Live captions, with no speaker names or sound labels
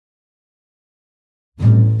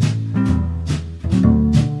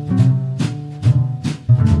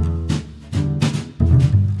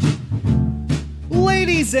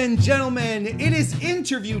Ladies and gentlemen, it is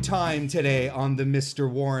interview time today on the Mr.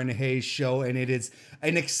 Warren Hayes Show, and it is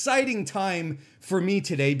an exciting time for me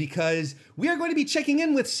today because we are going to be checking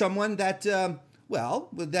in with someone that, that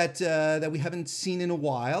we haven't seen in a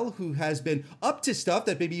while, who has been up to stuff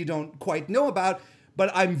that maybe you don't quite know about, but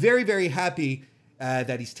I'm very, very happy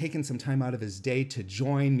that he's taken some time out of his day to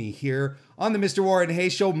join me here on the Mr. Warren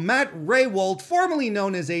Hayes Show. Matt Rehwoldt, formerly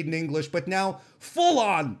known as Aiden English, but now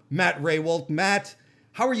full-on Matt Rehwoldt. Matt,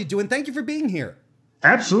 how are you doing? Thank you for being here.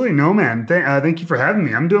 Absolutely. No, man. Thank you for having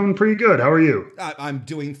me. I'm doing pretty good. How are you? I'm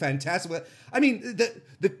doing fantastic. I mean,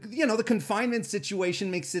 the confinement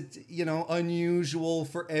situation makes it, unusual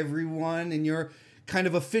for everyone, and you're kind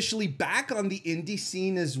of officially back on the indie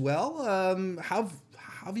scene as well. How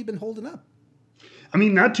have you been holding up? I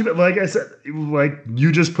mean, not too bad. Like I said, like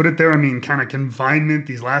you just put it there. I mean, kind of confinement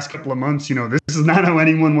these last couple of months, this is not how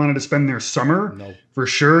anyone wanted to spend their summer. No. For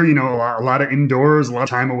sure. A lot of indoors, a lot of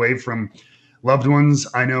time away from loved ones.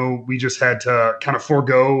 I know we just had to kind of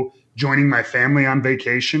forego joining my family on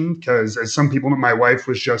vacation because, as some people know, my wife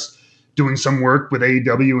was just doing some work with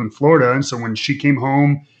AEW in Florida. And so when she came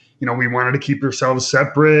home, we wanted to keep ourselves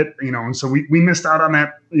separate, and so we missed out on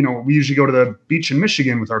that. We usually go to the beach in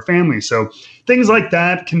Michigan with our family. So things like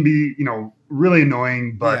that can be, really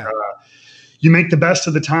annoying, but you make the best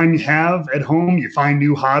of the time you have at home. You find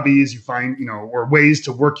new hobbies, you find, or ways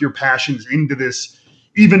to work your passions into this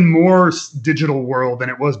even more digital world than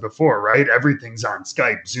it was before, right? Everything's on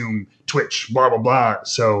Skype, Zoom, Twitch, blah, blah, blah.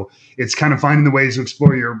 So it's kind of finding the ways to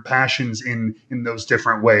explore your passions in those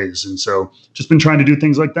different ways. And so just been trying to do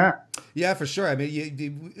things like that. Yeah, for sure. I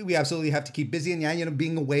mean, we absolutely have to keep busy, and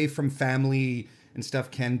being away from family and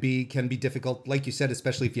stuff can be difficult. Like you said,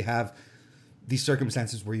 especially if you have these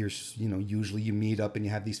circumstances where usually you meet up and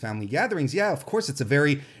you have these family gatherings. Yeah, of course, it's a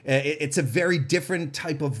very different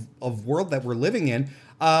type of world that we're living in.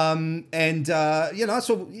 So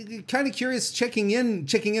kind of curious, checking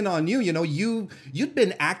in on you. You'd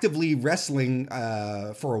been actively wrestling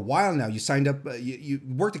for a while now. You signed up, you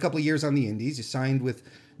worked a couple of years on the indies. You signed with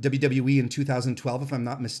WWE in 2012, if I'm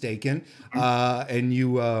not mistaken, and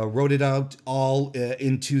you wrote it out all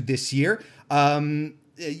into this year. The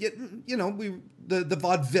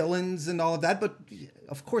vaudevillains and all of that, but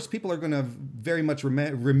of course people are going to very much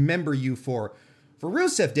remember you for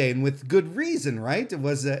Rusev Day, and with good reason, right? It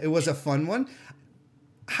was a fun one.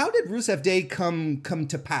 How did Rusev Day come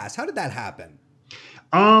to pass? How did that happen?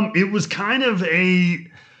 It was kind of a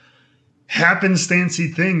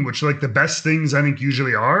happenstancy thing, which like the best things I think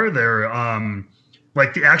usually are. They're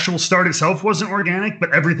like the actual start itself wasn't organic,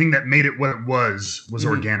 but everything that made it what it was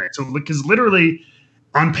organic. So because literally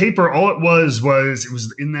on paper, all it was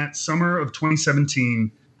in that summer of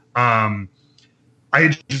 2017. I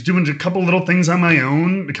had just doing a couple little things on my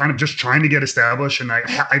own, kind of just trying to get established. And I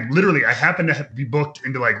happened to be booked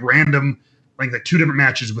into like random, like 2 different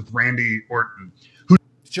matches with Randy Orton, who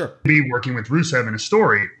be working with Rusev in a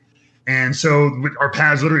story. And so our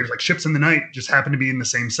paths literally like ships in the night just happened to be in the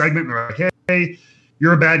same segment. And they're like, hey,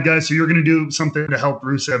 you're a bad guy, so you're going to do something to help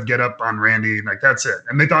Rusev get up on Randy. And like, that's it.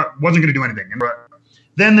 And they thought wasn't going to do anything. And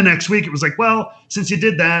then the next week it was like, well, since you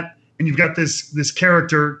did that and you've got this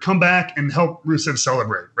character, come back and help Rusev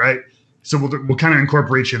celebrate, right? So we'll kind of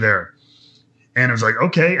incorporate you there. And it was like,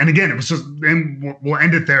 okay. And again, it was just, and we'll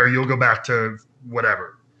end it there. You'll go back to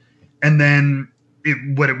whatever. And then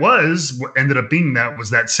what ended up being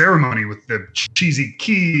that ceremony with the cheesy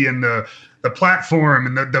key and the platform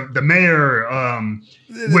and the mayor,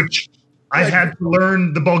 which I had to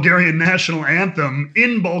learn the Bulgarian national anthem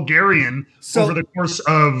in Bulgarian over the course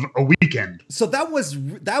of a weekend. So that was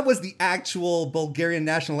the actual Bulgarian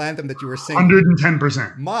national anthem that you were singing.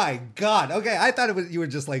 110%. My God. Okay, I thought you were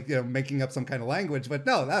just like making up some kind of language, but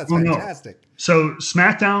no, that's fantastic. No. So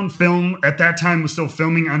SmackDown film at that time was still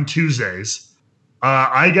filming on Tuesdays.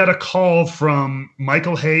 I got a call from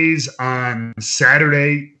Michael Hayes on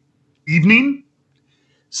Saturday evening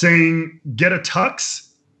saying, get a tux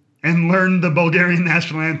and learn the Bulgarian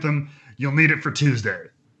national anthem. You'll need it for Tuesday.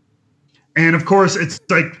 And of course, it's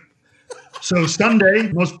like, so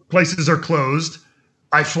Sunday, most places are closed.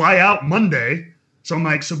 I fly out Monday. So I'm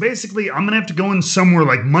like, so basically I'm going to have to go in somewhere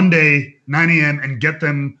like Monday, 9 a.m. and get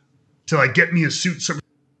them to like get me a suit. So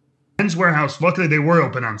Men's Warehouse, luckily they were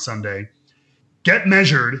open on Sunday. Get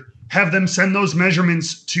measured, have them send those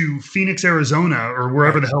measurements to Phoenix, Arizona, or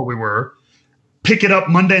wherever the hell we were. Pick it up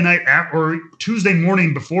Monday night or Tuesday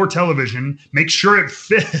morning before television, make sure it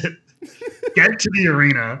fit, get to the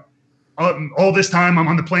arena. All this time I'm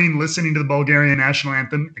on the plane listening to the Bulgarian national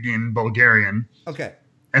anthem, again, Bulgarian. Okay.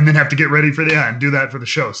 and then have to get ready for and do that for the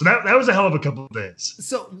show. So that was a hell of a couple of days.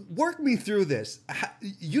 So work me through this.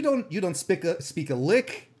 You don't speak a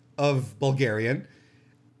lick of Bulgarian.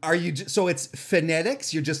 Are you so it's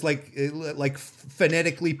phonetics? You're just like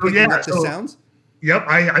phonetically picking up the sounds? Yep,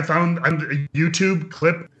 I found a YouTube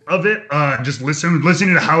clip of it, just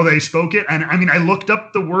listening to how they spoke it. And I mean, I looked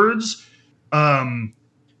up the words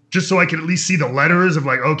just so I could at least see the letters of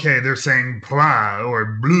like, okay, they're saying pla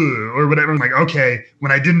or blue or whatever. I'm like, okay,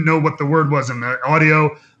 when I didn't know what the word was in the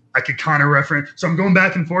audio, I could kind of reference. So I'm going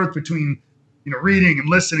back and forth between, reading and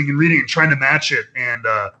listening and reading and trying to match it. And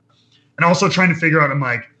also trying to figure out, I'm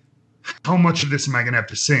like, how much of this am I going to have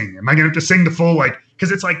to sing? Am I going to have to sing the full,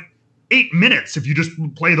 because it's like 8 minutes if you just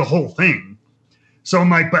play the whole thing. So I'm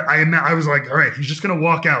like, but I was like, all right, he's just going to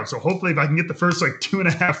walk out. So hopefully if I can get the first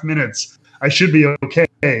 2.5 minutes, I should be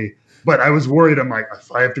okay. But I was worried. I'm like,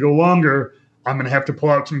 if I have to go longer, I'm going to have to pull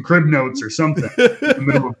out some crib notes or something in the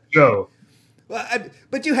middle of the show. Well,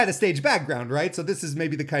 but you had a stage background, right? So this is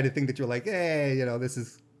maybe the kind of thing that you're like, hey, this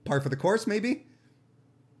is par for the course, maybe?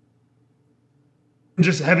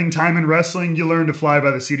 Just having time in wrestling, you learn to fly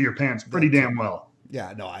by the seat of your pants pretty damn well.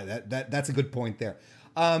 Yeah, no, that's a good point there.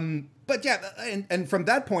 But yeah, and from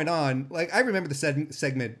that point on, I remember the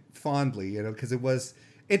segment fondly, because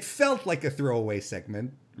it felt like a throwaway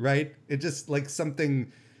segment, right? It just something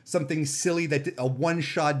silly that a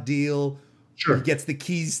one-shot deal. Sure. He gets the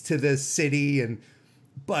keys to the city,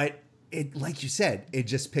 but it, like you said, it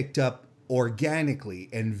just picked up organically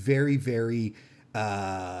and very, very,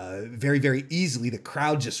 very, very easily. The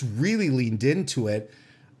crowd just really leaned into it.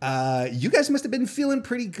 You guys must have been feeling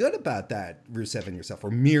pretty good about that, Rusev and yourself,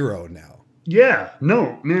 or Miro now. Yeah,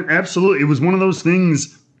 no, man, absolutely. It was one of those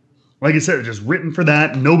things, like I said, just written for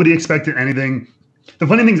that. Nobody expected anything. The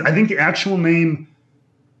funny thing is, I think the actual name,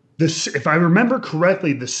 if I remember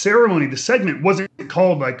correctly, the segment wasn't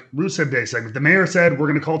called Rusev Day segment. The mayor said, we're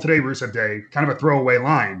going to call today Rusev Day, kind of a throwaway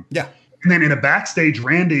line. Yeah. And then in a backstage,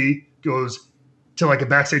 Randy goes to a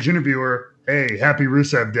backstage interviewer, hey, happy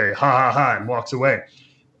Rusev Day, ha, ha, ha, and walks away.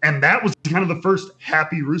 And that was kind of the first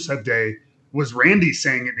happy Rusev Day was Randy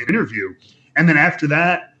saying it in an interview. And then after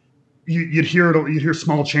that, you'd hear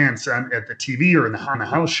small chants at the TV or on the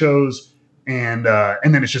house shows. And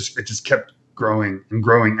then it just kept growing and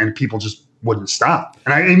growing, and people just wouldn't stop.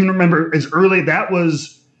 And I even remember as early, that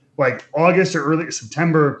was August or early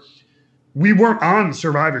September, we weren't on the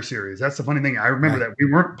Survivor Series. That's the funny thing. I remember that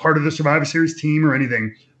we weren't part of the Survivor Series team or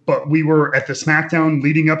anything, but we were at the SmackDown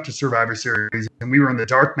leading up to Survivor Series, and we were in the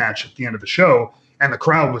dark match at the end of the show, and the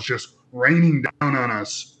crowd was just raining down on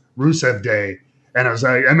us Rusev Day. And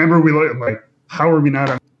I remember I'm like, how are we not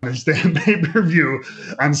on this damn pay-per-view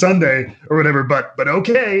on Sunday or whatever? But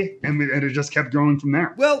okay, and it just kept growing from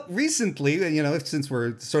there. Well, recently, since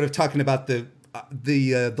we're sort of talking about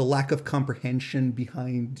the lack of comprehension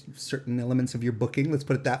behind certain elements of your booking, let's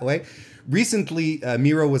put it that way. Recently,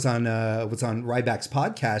 Miro was on Ryback's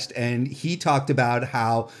podcast, and he talked about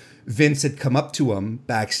how Vince had come up to him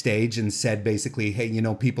backstage and said basically, hey,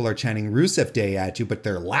 people are chanting Rusev Day at you, but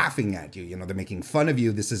they're laughing at you. They're making fun of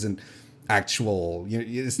you. This isn't actual,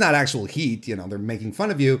 it's not actual heat. They're making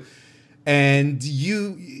fun of you. And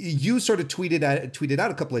you sort of tweeted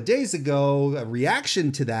out a couple of days ago a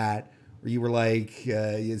reaction to that, where you were like,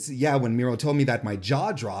 yeah, when Miro told me that, my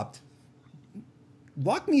jaw dropped.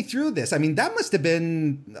 Walk me through this. I mean, that must have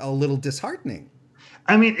been a little disheartening.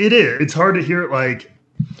 I mean, it is. It's hard to hear it like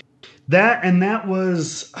that. And that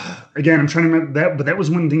was, again, I'm trying to remember that, but that was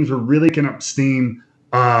when things were really picking up steam.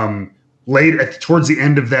 Towards the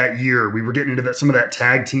end of that year, we were getting into some of that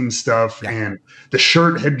tag team stuff, and the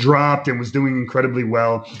shirt had dropped and was doing incredibly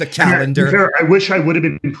well. The calendar. I wish I would have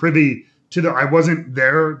been privy to I wasn't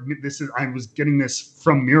there. I was getting this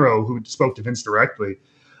from Miro, who spoke to Vince directly.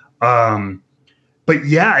 But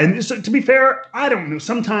yeah, and so, to be fair, I don't know.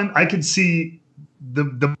 Sometimes I could see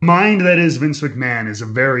the mind that is Vince McMahon is a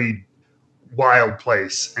very wild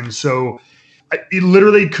place, and so it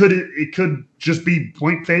literally could just be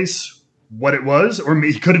point face what it was, or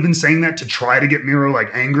he could have been saying that to try to get Miro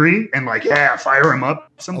angry and fire him up.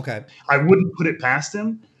 Okay, I wouldn't put it past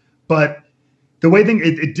him, but the way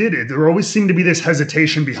there always seemed to be this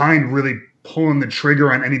hesitation behind really pulling the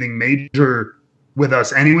trigger on anything major with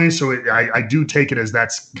us anyway. So I do take it as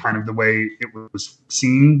that's kind of the way it was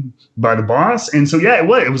seen by the boss. And so, yeah,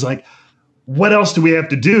 it was like, what else do we have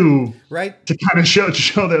to do to kind of show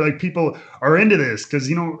that people are into this? Because,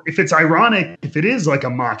 if it's ironic, if it is a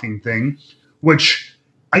mocking thing, which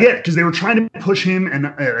I get, because they were trying to push him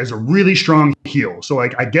as a really strong heel. So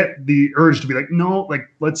I get the urge to be no,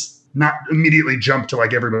 let's not immediately jump to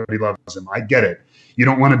like everybody loves him. I get it. You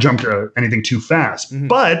don't want to jump to anything too fast,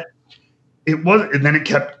 but it was, and then it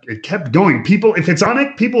kept going. People, if it's on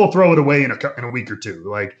it, people will throw it away in a week or two.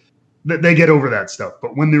 Like they get over that stuff.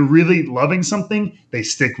 But when they're really loving something, they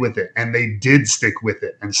stick with it, and they did stick with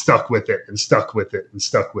it, and stuck with it, and stuck with it, and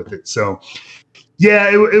stuck with it. So, yeah,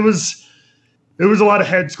 it was a lot of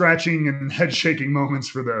head scratching and head shaking moments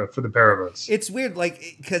for the pair of us. It's weird,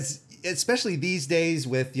 like, because especially these days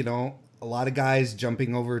with, you know, a lot of guys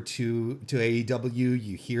jumping over to AEW,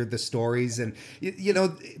 you hear the stories, and you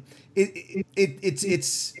know,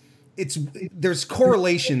 it's there's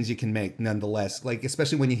correlations you can make nonetheless. Like,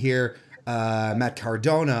 especially when you hear Matt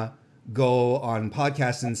Cardona go on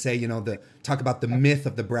podcasts and say, you know, talk about the myth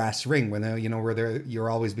of the brass ring, when you know, where you're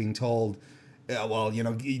always being told, well, you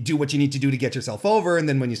know, do what you need to do to get yourself over, and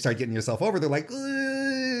then when you start getting yourself over, they're like,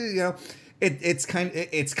 you know, it's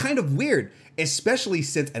kind of weird, especially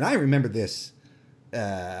since, and I remember this.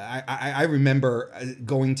 I remember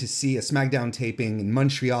going to see a SmackDown taping in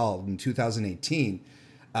Montreal in 2018,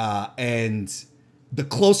 and the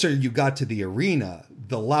closer you got to the arena,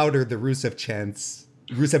 the louder the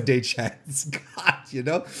Rusev Day chants got. You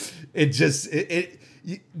know,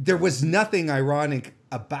 there was nothing ironic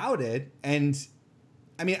about it, and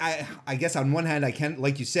I mean, I guess on one hand, I can't,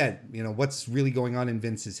 like you said, you know, what's really going on in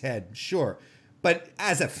Vince's head, sure, but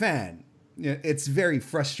as a fan, you know, it's very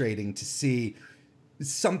frustrating to see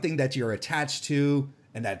something that you're attached to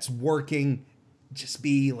and that's working just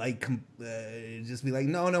be like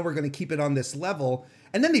no, we're going to keep it on this level,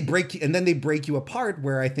 and then they break you apart,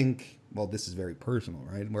 where I think, well, this is very personal,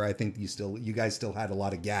 right, where I think you guys still had a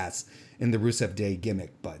lot of gas in the Rusev Day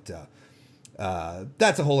gimmick, but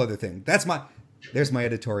that's a whole other thing. There's my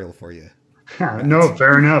editorial for you. No,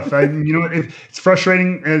 fair enough. You know, it's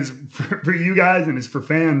frustrating as for you guys, and as for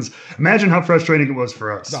fans. Imagine how frustrating it was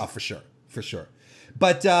for us. Oh, for sure.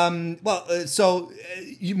 But so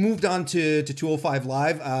you moved on to 205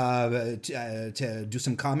 Live to do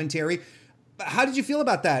some commentary. How did you feel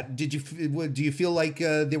about that? Do you feel like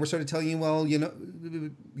they were sort of telling you, well, you know,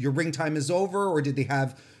 your ring time is over, or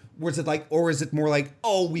was it more like,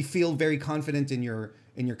 oh, we feel very confident in your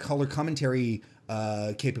color commentary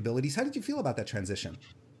capabilities? How did you feel about that transition?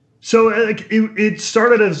 So it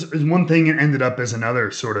started as one thing and ended up as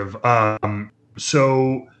another, sort of.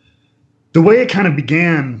 So the way it kind of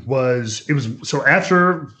began was, so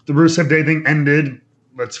after the Rusev Day thing ended,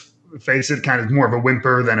 let's face it, kind of more of a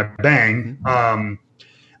whimper than a bang.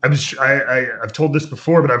 I've told this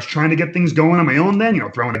before, but I was trying to get things going on my own then, you know,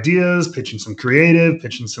 throwing ideas, pitching some creative,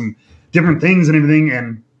 pitching some different things and everything.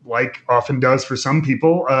 And like often does for some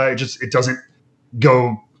people, it doesn't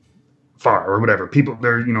go far or whatever. People,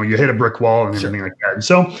 you hit a brick wall and everything like that. And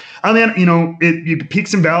so, I mean, you know, you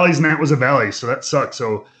peaks and valleys, and that was a valley. So that sucked.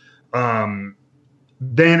 So,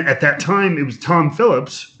 then at that time, it was Tom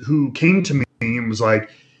Phillips who came to me and was like,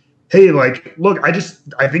 hey, like, look, I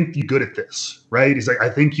think you're good at this, right? He's like, I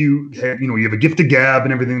think you have a gift of gab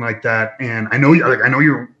and everything like that. And I know you're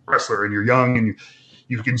a wrestler and you're young and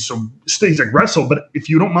you can he's like, wrestle, but if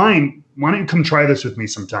you don't mind, why don't you come try this with me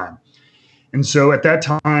sometime? And so at that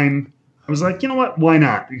time, I was like, you know what, why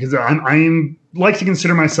not? Because I am like to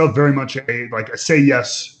consider myself very much a say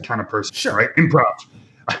yes kind of person, sure. Right? Improv.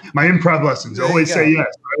 My improv lessons always say yes,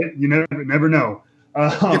 right? You never know.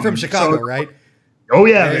 You're from Chicago, right? Oh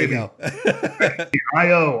yeah, there baby. You go.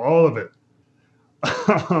 IO, all of it.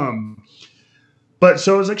 But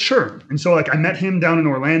so I was like, sure. And so like I met him down in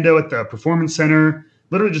Orlando at the Performance Center.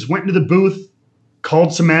 Literally just went into the booth,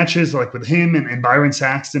 called some matches like with him and Byron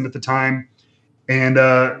Saxton at the time, and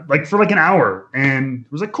for an hour. And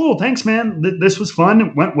it was like, cool, thanks, man. This was fun.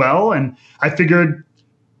 It went well, and I figured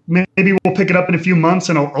maybe we'll pick it up in a few months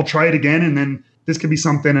and I'll try it again, and then this could be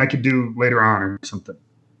something I could do later on or something.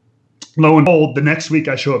 Lo and behold, the next week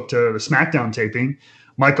I show up to the SmackDown taping.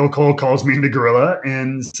 Michael Cole calls me into Gorilla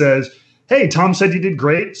and says, hey, Tom said you did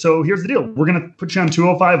great, so here's the deal. We're going to put you on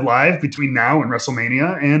 205 Live between now and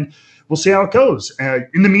WrestleMania, and we'll see how it goes.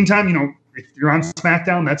 In the meantime, you know, if you're on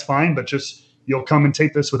SmackDown, that's fine, but just you'll come and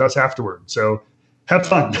tape this with us afterward. So have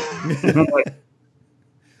fun. And I'm like,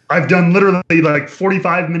 I've done literally like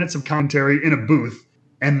 45 minutes of commentary in a booth,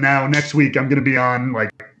 and now next week I'm going to be on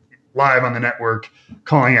like live on the network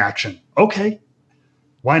calling action. Okay,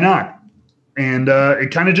 why not? And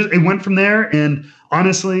it kind of it went from there. And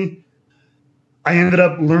honestly, I ended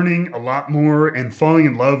up learning a lot more and falling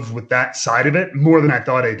in love with that side of it more than I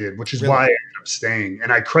thought I did, which is why I ended up staying.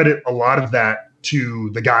 And I credit a lot of that to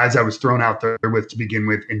the guys I was thrown out there with to begin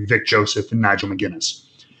with, in Vic Joseph and Nigel McGuinness,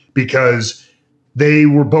 because they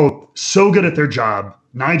were both so good at their job,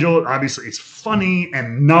 Nigel obviously is funny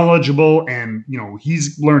and knowledgeable, and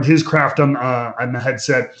he's learned his craft on the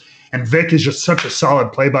headset. And Vic is just such a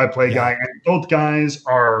solid play-by-play guy. And both guys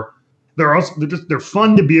they're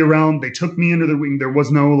fun to be around. They took me under the wing. There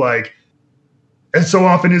was no, like, as so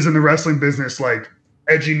often is in the wrestling business, like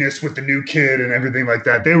edginess with the new kid and everything like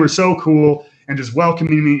that. They were so cool and just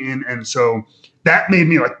welcoming me in. And so that made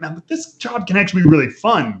me like, now this job can actually be really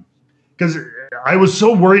fun, because I was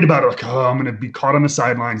so worried about it. Like, oh, I'm going to be caught on the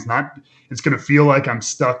sidelines. It's going to feel like I'm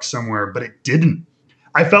stuck somewhere, but it didn't.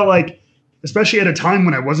 I felt like, especially at a time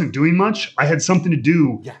when I wasn't doing much, I had something to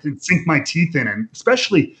do and sink my teeth in. And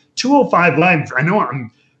especially 205 Live, I know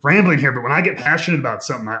I'm rambling here, but when I get passionate about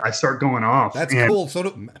something, I start going off. That's cool.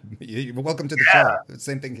 So you're welcome to the show.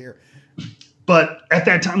 Same thing here. But at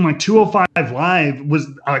that time, like 205 Live was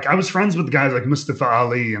like, I was friends with guys like Mustafa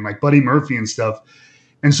Ali and like Buddy Murphy and stuff.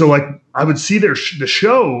 And so like I would see the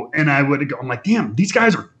show and I'm like, damn, these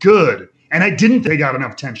guys are good. And I didn't think they got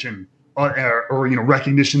enough attention or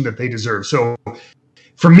recognition that they deserve. So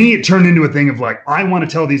for me, it turned into a thing of like, I want to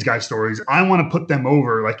tell these guys stories. I want to put them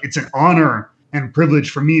over. Like, it's an honor and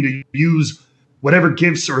privilege for me to use whatever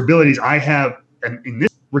gifts or abilities I have in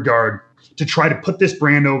this regard to try to put this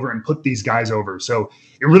brand over and put these guys over. So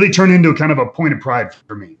it really turned into a kind of a point of pride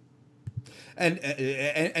for me.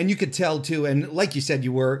 And you could tell too, and like you said,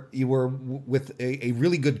 you were with a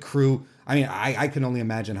really good crew. I mean, I can only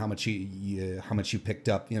imagine how much you picked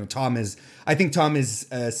up. I think Tom is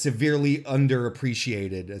severely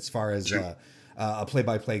underappreciated as far as a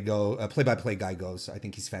play-by-play guy goes. I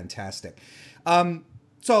think he's fantastic.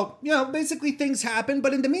 So basically things happen,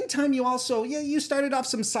 but in the meantime, you also you started off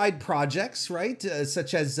some side projects, right?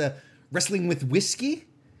 Such as Wrestling with Whiskey.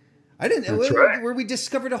 I didn't. Where we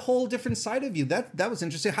discovered a whole different side of you. That was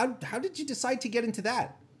interesting. How did you decide to get into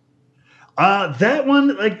that? That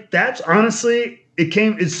one, like, that's honestly,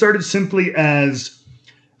 it started simply as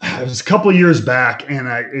it was a couple of years back, and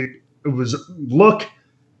it was, look,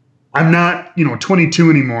 I'm not 22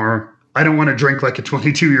 anymore. I don't want to drink like a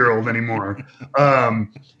 22-year-old anymore. I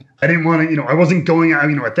didn't want to, I wasn't going out.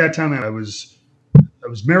 At that time I was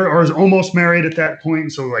married, or I was almost married at that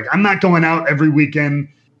point. So like, I'm not going out every weekend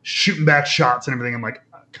shooting back shots and everything. I'm like,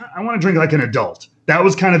 I want to drink like an adult. That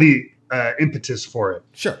was kind of the impetus for it.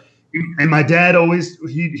 Sure. And my dad always,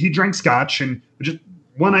 he drank scotch and just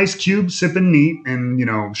one ice cube, sipping neat.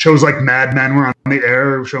 And, shows like Mad Men were on the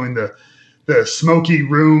air showing the smoky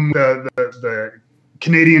room, the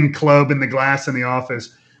Canadian club and the glass in the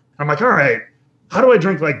office. I'm like, all right, how do I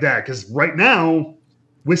drink like that? Because right now,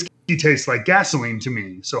 whiskey tastes like gasoline to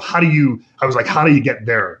me. So I was like, how do you get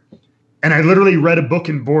there? And I literally read a book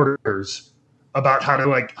in Borders about how to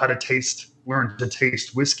learn to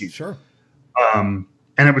taste whiskey. Sure. And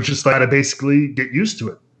it was just like, to basically get used to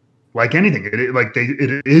it. Like anything,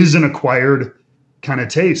 it is an acquired kind of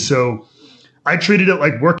taste. So I treated it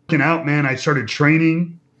like working out, man. I started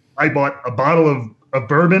training. I bought a bottle of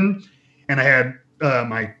bourbon, and I had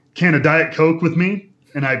my can of Diet Coke with me,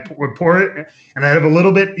 and I would pour it, and I'd have a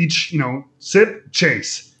little bit each, sip,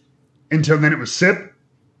 chase, until then it was sip,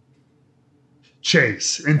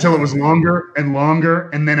 chase, until it was longer and longer,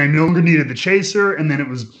 and then I no longer needed the chaser, and then it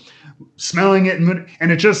was smelling it,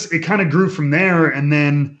 and it kind of grew from there. And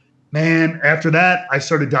then, man, after that, I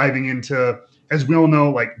started diving into, as we all know,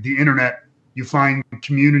 like the internet, you find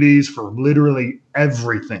communities for literally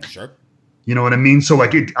everything. Sure. You know what I mean? So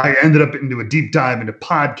like I ended up into a deep dive into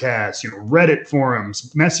podcasts, Reddit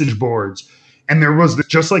forums, message boards. And there was,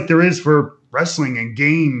 just like there is for wrestling and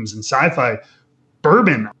games and sci-fi,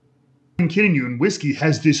 bourbon, I'm kidding you, and whiskey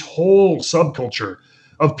has this whole subculture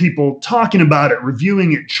of people talking about it,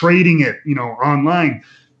 reviewing it, trading it, online,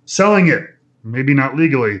 selling it, maybe not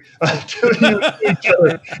legally,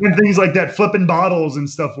 and things like that, flipping bottles and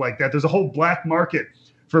stuff like that. There's a whole black market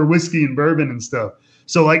for whiskey and bourbon and stuff.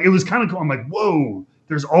 So like, it was kind of cool. I'm like, whoa,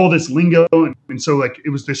 there's all this lingo. And so like, it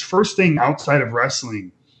was this first thing outside of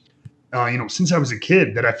wrestling, since I was a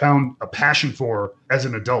kid, that I found a passion for as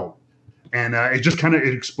an adult. And it just kind of,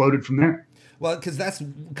 it exploded from there. Well, because that's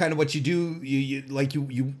kind of what you do.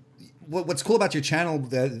 What's cool about your channel,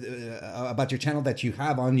 that you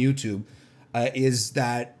have on YouTube, is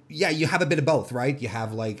that you have a bit of both, right? You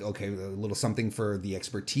have like, okay, a little something for the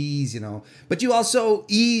expertise, but you also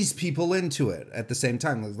ease people into it at the same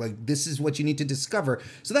time. Like, this is what you need to discover.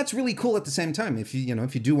 So that's really cool at the same time. If you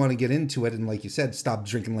do want to get into it, and like you said, stop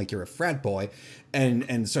drinking like you're a frat boy,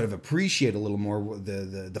 and sort of appreciate a little more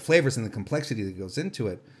the flavors and the complexity that goes into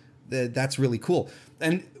it. That's really cool.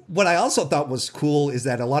 And what I also thought was cool is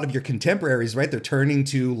that a lot of your contemporaries, right, they're turning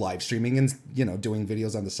to live streaming and, doing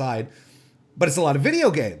videos on the side, but it's a lot of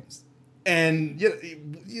video games. And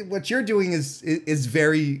what you're doing is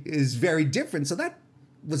very different. So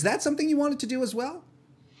was that something you wanted to do as well?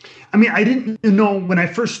 I mean, I didn't know when I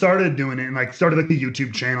first started doing it, and like started like the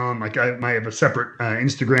YouTube channel, and like I have a separate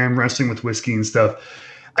Instagram, Wrestling with Whiskey and stuff.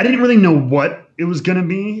 I didn't really know what it was going to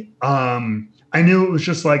be. I knew it was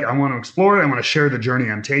just like, I want to explore it. I want to share the journey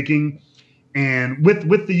I'm taking. And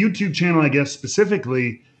with the YouTube channel, I guess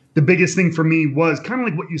specifically, the biggest thing for me was kind of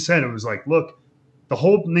like what you said. It was like, look, the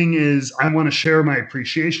whole thing is I want to share my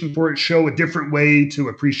appreciation for it, show a different way to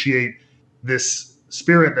appreciate this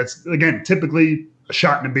spirit that's, again, typically a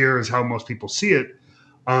shot in a beer is how most people see it.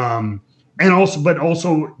 But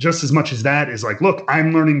also just as much as that is like, look,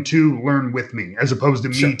 I'm learning to learn with me, as opposed to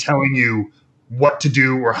me telling you what to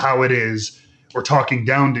do or how it is, or talking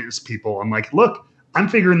down to people. I'm like, look, I'm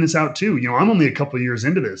figuring this out too. I'm only a couple of years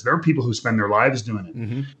into this. There are people who spend their lives doing it.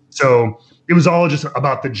 Mm-hmm. So it was all just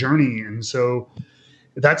about the journey. And so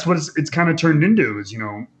that's what it's kind of turned into is,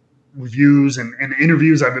 reviews and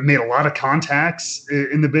interviews. I've made a lot of contacts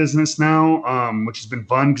in the business now, which has been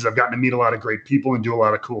fun because I've gotten to meet a lot of great people and do a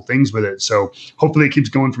lot of cool things with it. So hopefully it keeps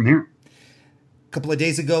going from here. A couple of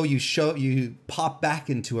days ago, you popped back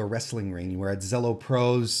into a wrestling ring. You were at Zello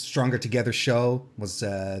Pro's Stronger Together show. Was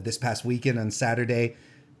this past weekend on Saturday.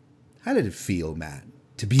 How did it feel, Matt,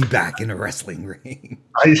 to be back in a wrestling ring?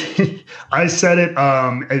 I said it.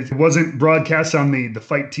 It wasn't broadcast on the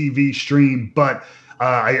Fight TV stream, but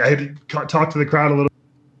I had talked to the crowd a little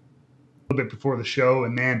bit before the show,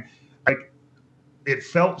 and man, it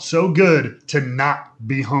felt so good to not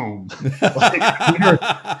be home.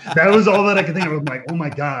 That was all that I could think of. I was like, oh my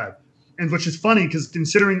God. And which is funny because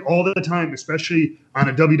considering all the time, especially on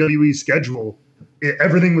a WWE schedule,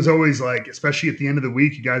 everything was always like, especially at the end of the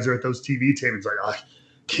week, you guys are at those TV tapings, like, I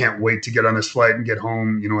can't wait to get on this flight and get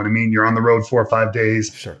home. You know what I mean? You're on the road 4 or 5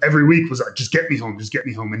 days. Sure. Every week was like, just get me home, just get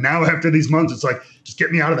me home. And now after these months, it's like, just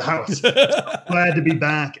get me out of the house. Glad to be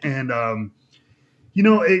back. And,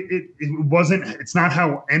 it's not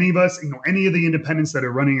how any of us, any of the independents that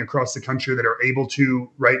are running across the country that are able to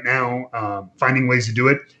right now, finding ways to do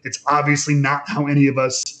it. It's obviously not how any of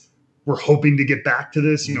us were hoping to get back to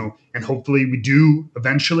this, and hopefully we do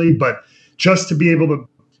eventually, but just to be able to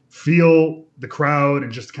feel the crowd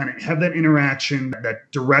and just kind of have that interaction, that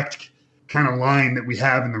direct kind of line that we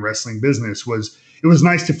have in the wrestling business it was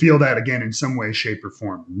nice to feel that again in some way, shape or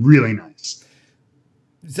form. Really nice.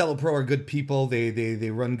 Zello Pro are good people.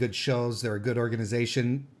 They run good shows. They're a good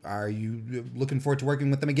organization. Are you looking forward to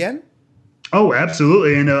working with them again? Oh,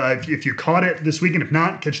 absolutely. And if you caught it this weekend, if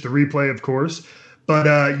not, catch the replay, of course.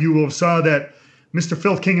 But you will have saw that Mr.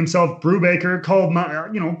 Filth King himself, Brubaker, called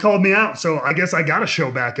me out. So I guess I got to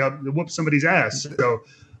show back up to whoop somebody's ass. So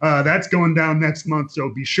that's going down next month. So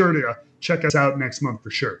be sure to check us out next month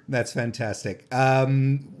for sure. That's fantastic.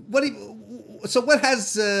 What's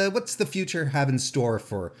the future have in store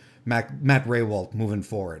for Matt REHWOLDT moving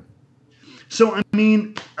forward? So, I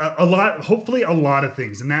mean, hopefully a lot of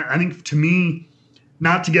things. And that, I think, to me,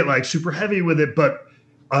 not to get like super heavy with it, but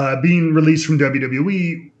being released from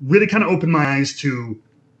WWE really kind of opened my eyes to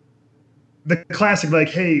the classic, like,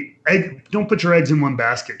 hey, don't put your eggs in one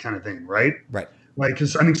basket kind of thing, right? Right. Like,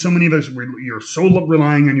 because I think so many of us, you're so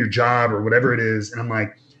relying on your job or whatever it is. And I'm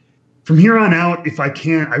like, from here on out, if I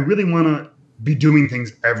can, I really want to be doing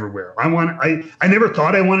things everywhere. I never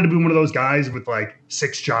thought I wanted to be one of those guys with like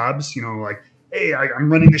 6 jobs, like, hey,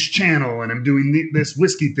 I'm running this channel and I'm doing this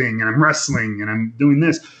whiskey thing and I'm wrestling and I'm doing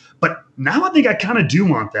this. But now I think I kind of do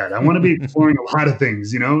want that. I want to be exploring a lot of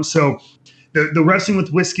things, So the Wrestling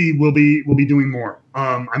with Whiskey will be doing more.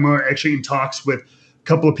 I'm actually in talks with a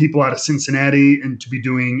couple of people out of Cincinnati and to be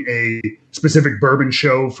doing a specific bourbon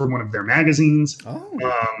show for one of their magazines. Oh.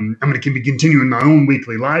 I'm going to be continuing my own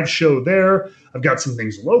weekly live show there. I've got some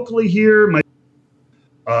things locally here. My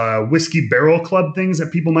whiskey barrel club things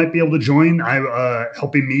that people might be able to join.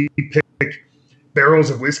 Helping me pick barrels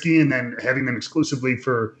of whiskey and then having them exclusively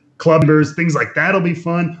for club members. Things like that'll be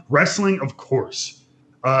fun. Wrestling, of course.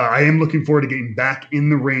 I am looking forward to getting back in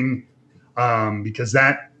the ring because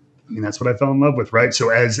that's what I fell in love with, right? So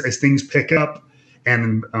as things pick up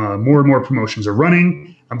and more and more promotions are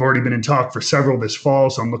running, I've already been in talk for several this fall,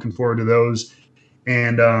 so I'm looking forward to those.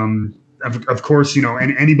 And of course,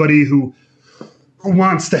 and anybody who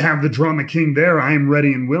wants to have the Drama King there, I am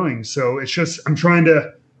ready and willing. So it's just I'm trying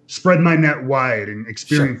to spread my net wide and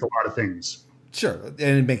experience a lot of things. Sure, and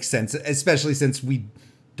it makes sense, especially since we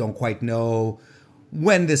don't quite know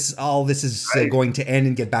when all this is going to end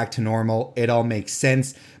and get back to normal. It all makes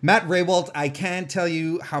sense. Matt REHWOLDT, I can't tell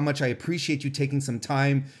you how much I appreciate you taking some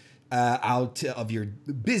time out of your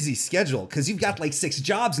busy schedule, because you've got like 6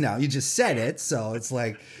 jobs now. You just said it, so it's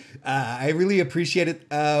like I really appreciate it.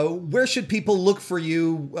 Where should people look for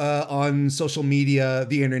you on social media,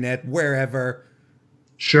 the internet, wherever?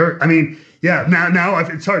 Sure. I mean, yeah. Now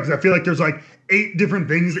it's hard because I feel like there's like 8 different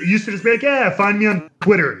things that used to just be like, yeah, find me on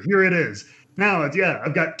Twitter. Here it is. Now it's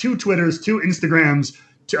I've got 2 Twitters, 2 Instagrams,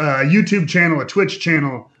 a YouTube channel, a Twitch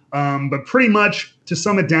channel. But pretty much to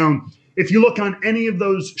sum it down, if you look on any of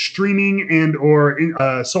those streaming and or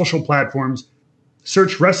social platforms,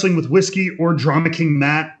 search Wrestling with Whiskey or Drama King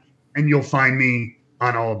Matt, and you'll find me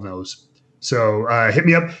on all of those. So hit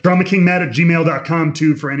me up, dramakingmatt@gmail.com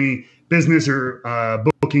too, for any business or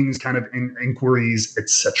bookings, kind of inquiries,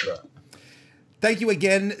 etc. Thank you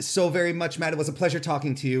again so very much, Matt. It was a pleasure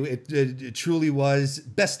talking to you. It truly was.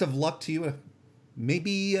 Best of luck to you.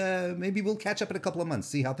 Maybe we'll catch up in a couple of months,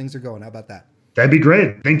 see how things are going. How about that? That'd be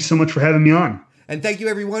great. Thanks so much for having me on. And thank you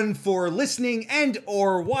everyone for listening and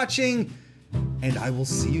or watching. And I will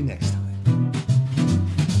see you next time.